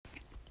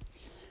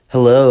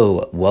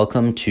Hello,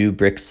 welcome to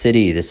Brick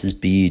City. This is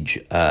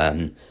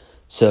Beej.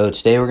 So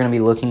today we're going to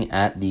be looking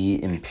at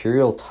the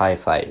Imperial TIE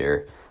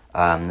Fighter.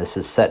 This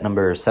is set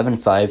number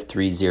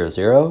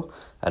 75300.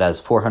 It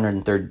has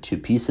 432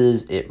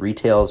 pieces. It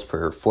retails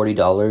for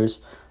 $40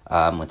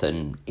 with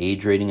an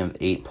age rating of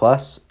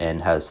 8+,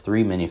 and has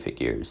 3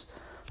 minifigures.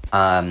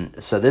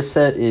 So this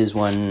set is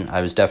one I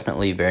was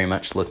definitely very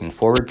much looking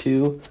forward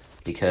to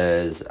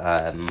because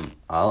I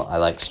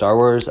like Star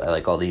Wars. I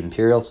like all the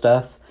Imperial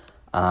stuff.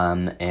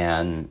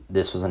 And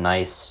this was a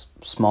nice,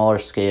 smaller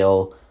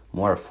scale,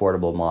 more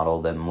affordable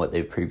model than what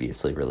they've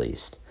previously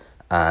released.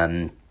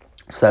 So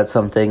that's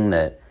something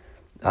that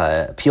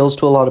appeals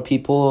to a lot of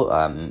people,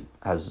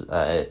 has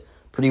a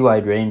pretty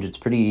wide range. It's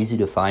pretty easy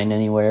to find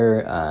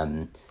anywhere.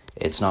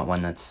 It's not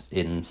one that's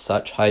in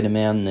such high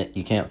demand that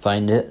you can't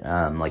find it,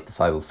 like the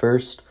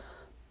 501st.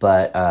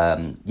 But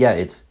yeah,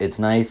 it's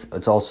nice.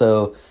 It's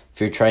also, if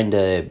you're trying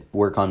to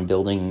work on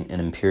building an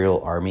Imperial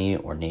Army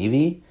or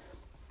Navy,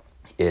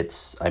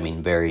 it's,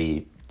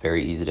 very,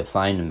 very easy to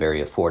find and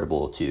very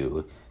affordable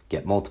to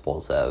get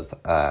multiples of.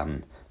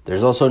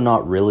 There's also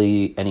not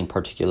really any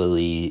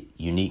particularly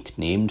unique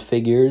named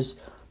figures,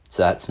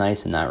 so that's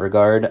nice in that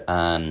regard.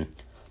 I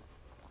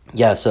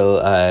guess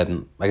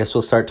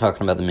we'll start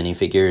talking about the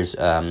minifigures.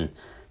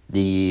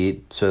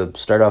 So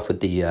start off with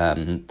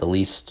the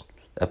least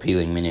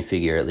appealing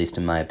minifigure, at least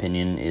in my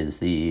opinion, is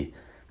the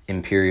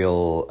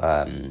Imperial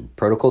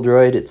Protocol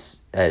Droid.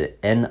 It's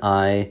at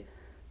NI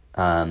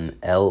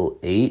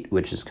L8,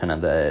 which is kind of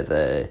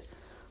the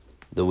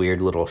weird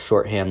little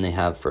shorthand they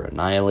have for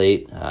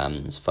Annihilate.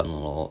 It's a fun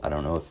little, I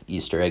don't know if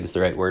Easter egg's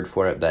the right word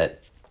for it,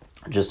 but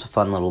just a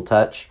fun little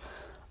touch.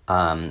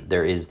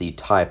 There is the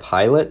TIE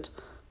Pilot,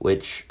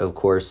 which of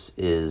course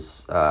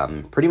is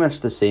pretty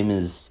much the same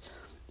as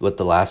what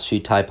the last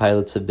few TIE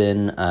Pilots have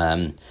been.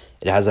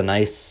 It has a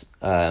nice,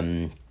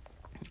 I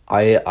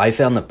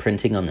found the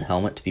printing on the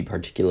helmet to be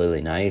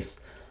particularly nice.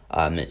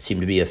 It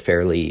seemed to be a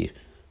fairly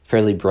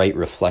bright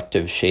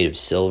reflective shade of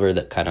silver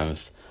that kind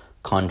of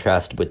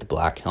contrasted with the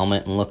black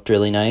helmet and looked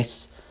really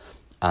nice.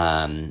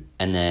 And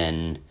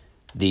then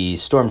the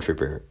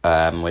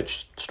Stormtrooper,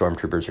 which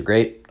Stormtroopers are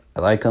great. I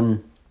like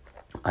them.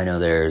 I know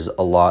there's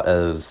a lot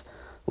of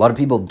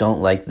people don't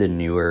like the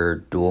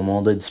newer dual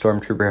molded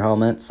Stormtrooper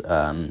helmets.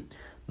 The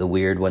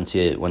weird, once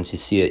you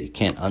see it, you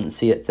can't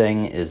unsee it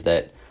thing is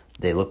that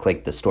they look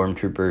like the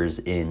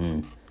Stormtroopers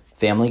in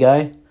Family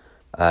Guy.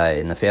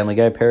 In the Family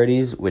Guy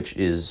parodies, which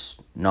is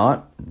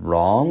not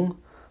wrong,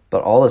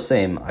 but all the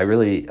same, I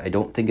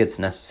don't think it's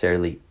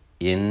necessarily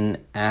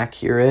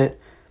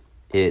inaccurate.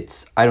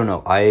 I don't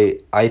know, I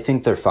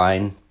think they're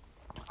fine.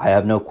 I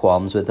have no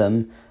qualms with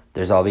them.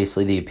 There's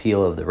obviously the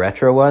appeal of the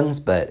retro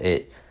ones, but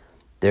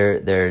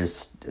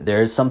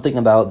there's something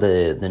about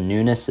the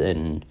newness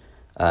and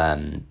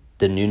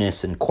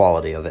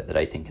quality of it that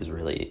I think is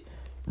really,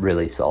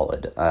 really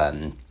solid.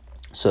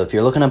 So if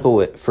you're looking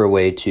for a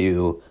way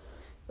to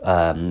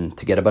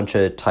get a bunch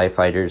of TIE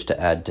fighters to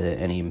add to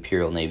any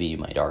Imperial Navy you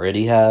might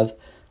already have,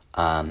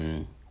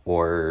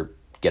 or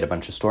get a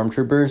bunch of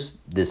Stormtroopers,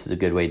 this is a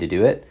good way to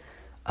do it.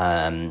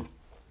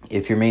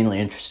 If you're mainly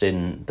interested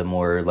in the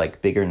more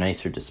bigger,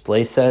 nicer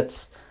display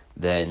sets,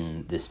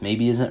 then this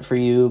maybe isn't for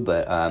you,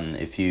 but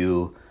if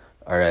you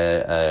are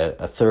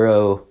a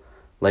thorough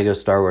LEGO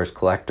Star Wars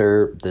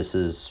collector, this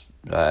is,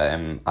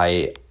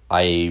 I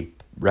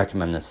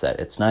recommend this set.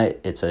 It's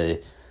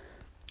a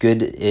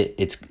good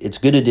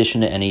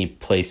addition to any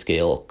play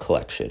scale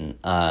collection.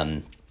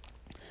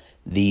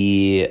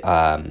 There's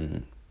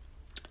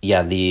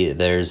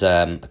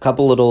a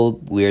couple little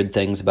weird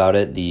things about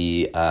it.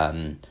 The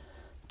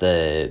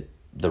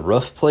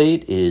roof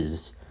plate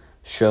is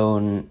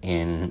shown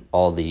in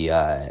all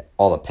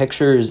the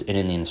pictures and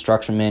in the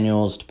instruction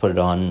manuals to put it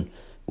on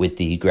with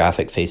the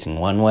graphic facing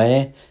one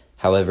way.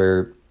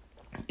 However,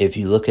 if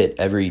you look at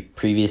every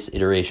previous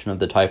iteration of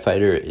the TIE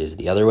Fighter, it is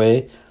the other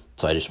way.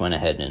 So I just went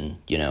ahead and,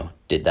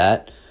 did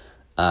that.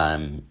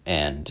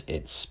 And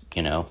it's,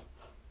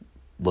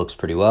 looks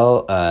pretty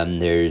well.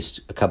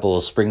 There's a couple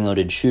of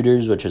spring-loaded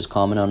shooters, which is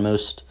common on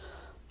most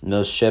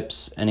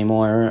ships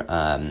anymore,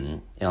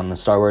 on the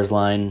Star Wars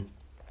line.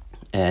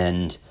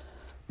 And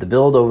the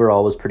build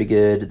overall was pretty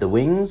good. The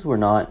wings were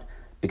not,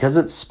 because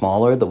it's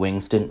smaller, the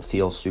wings didn't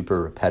feel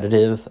super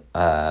repetitive.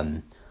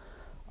 The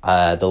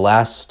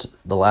last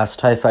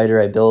TIE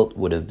Fighter I built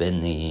would have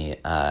been the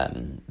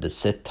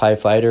Sith TIE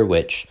Fighter,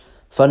 which,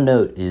 fun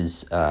note,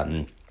 is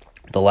the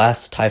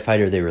last TIE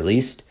Fighter they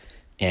released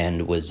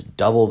and was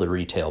double the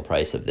retail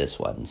price of this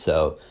one.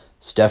 So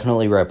this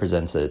definitely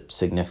represents a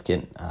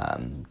significant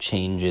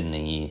change in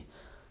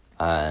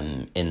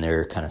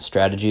their kind of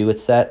strategy with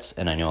sets.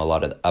 And I know a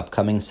lot of the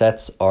upcoming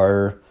sets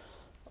are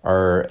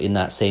in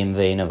that same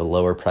vein of a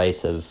lower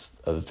price of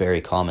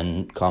very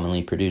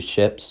commonly produced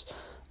ships.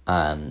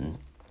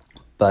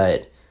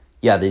 But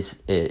yeah,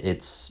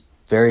 it's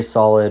very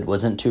solid,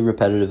 wasn't too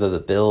repetitive of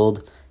a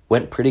build,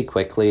 went pretty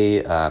quickly.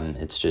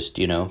 It's just,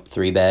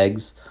 3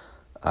 bags,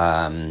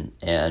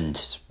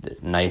 and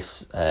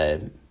nice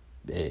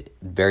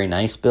very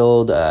nice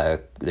build.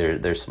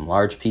 There's some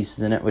large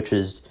pieces in it, which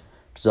is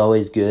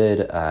always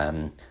good.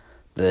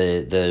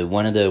 The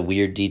one of the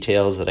weird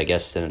details that I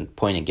guess the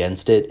point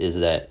against it is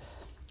that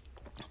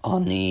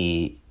on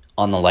the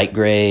light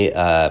gray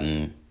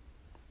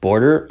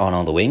border on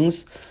all the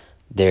wings,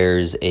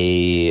 there's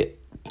a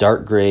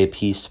dark gray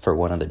piece for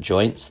one of the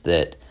joints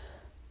that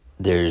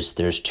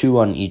there's two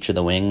on each of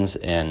the wings,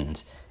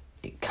 and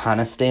it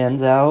kind of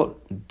stands out,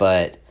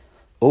 but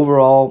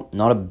overall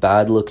not a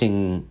bad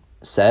looking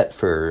set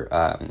for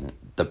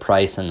the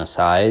price and the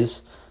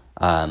size.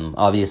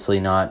 Obviously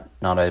not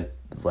a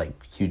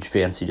like huge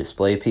fancy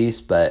display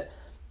piece, but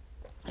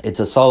it's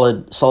a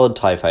solid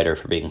TIE fighter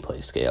for being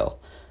play scale.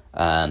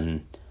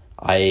 In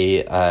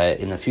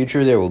the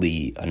future there will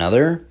be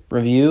another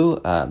review,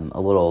 a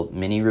little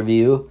mini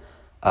review,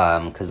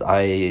 because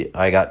I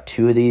got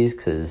two of these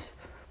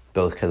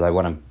because I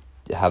want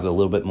to have a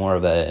little bit more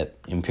of a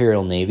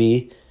Imperial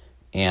Navy,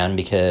 and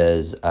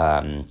because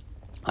I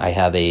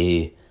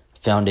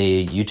found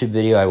a YouTube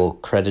video. I will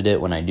credit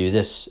it when I do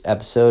this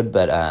episode,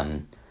 but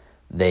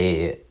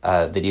they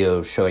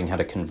video showing how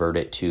to convert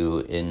it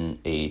to in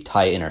a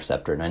TIE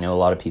Interceptor, and I know a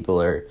lot of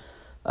people are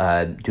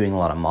doing a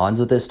lot of mods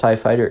with this TIE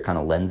fighter. It kind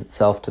of lends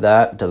itself to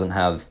that. It doesn't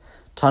have a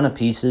ton of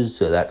pieces,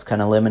 so that's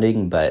kind of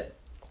limiting, but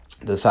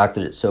the fact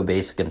that it's so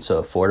basic and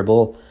so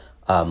affordable,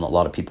 a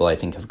lot of people I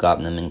think have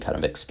gotten them and kind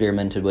of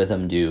experimented with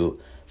them to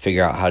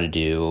figure out how to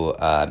do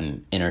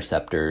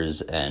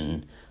interceptors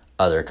and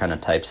other kind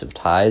of types of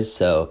ties.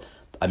 So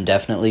I'm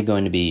definitely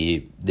going to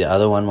be, the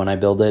other one when I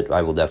build it,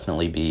 I will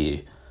definitely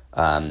be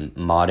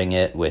modding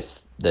it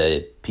with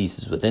the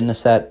pieces within the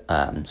set,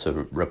 so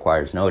it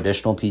requires no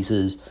additional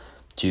pieces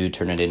to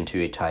turn it into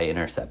a TIE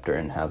Interceptor,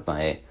 and have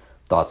my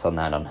thoughts on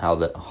that, on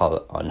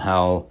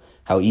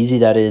how easy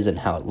that is and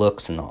how it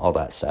looks and all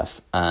that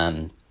stuff.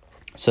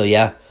 So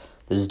yeah,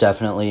 this is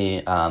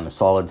definitely a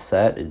solid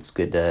set. It's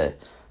good to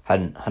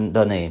hadn't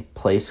done a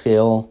play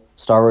scale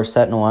Star Wars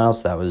set in a while,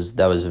 so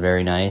that was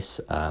very nice.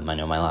 I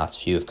know my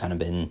last few have kind of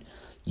been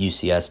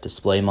UCS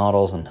display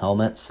models and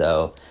helmets,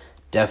 so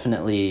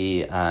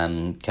definitely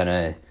kind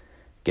of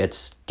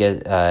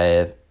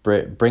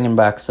bringing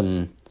back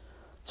some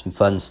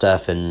fun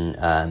stuff,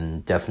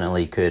 and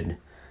definitely could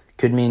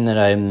mean that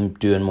I'm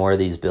doing more of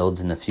these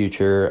builds in the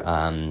future,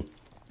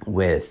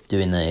 with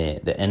doing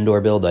the Endor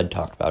build I'd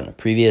talked about in a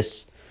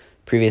previous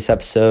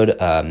episode.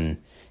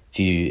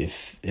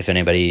 If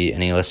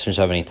any listeners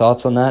have any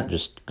thoughts on that,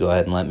 just go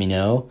ahead and let me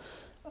know.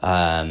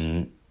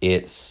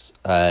 It's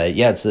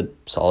a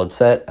solid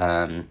set.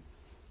 And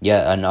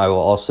I will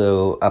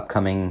also,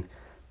 upcoming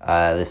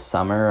this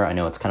summer, I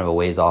know it's kind of a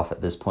ways off at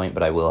this point,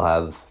 but I will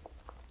have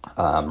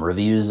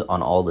reviews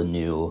on all the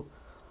new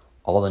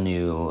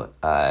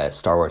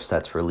Star Wars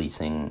sets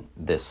releasing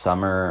this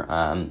summer.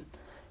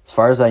 As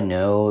far as I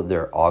know,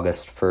 they're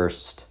August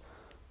 1st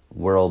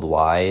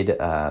worldwide,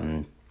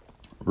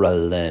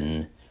 rather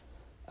than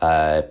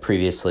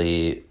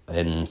previously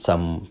in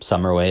some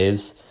summer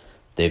waves.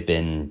 They've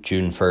been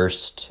June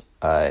 1st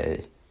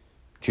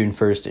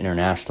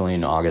internationally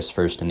and August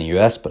 1st in the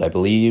US, but I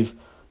believe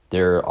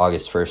they're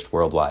August 1st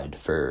worldwide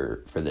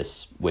for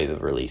this wave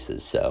of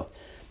releases. So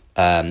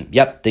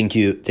thank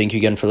you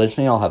again for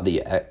listening. I'll have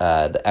the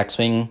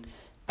X-Wing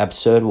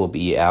episode will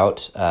be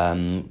out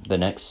the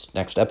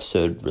next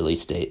episode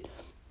release date.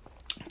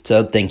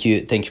 So thank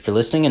you for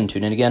listening, and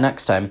tune in again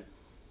next time.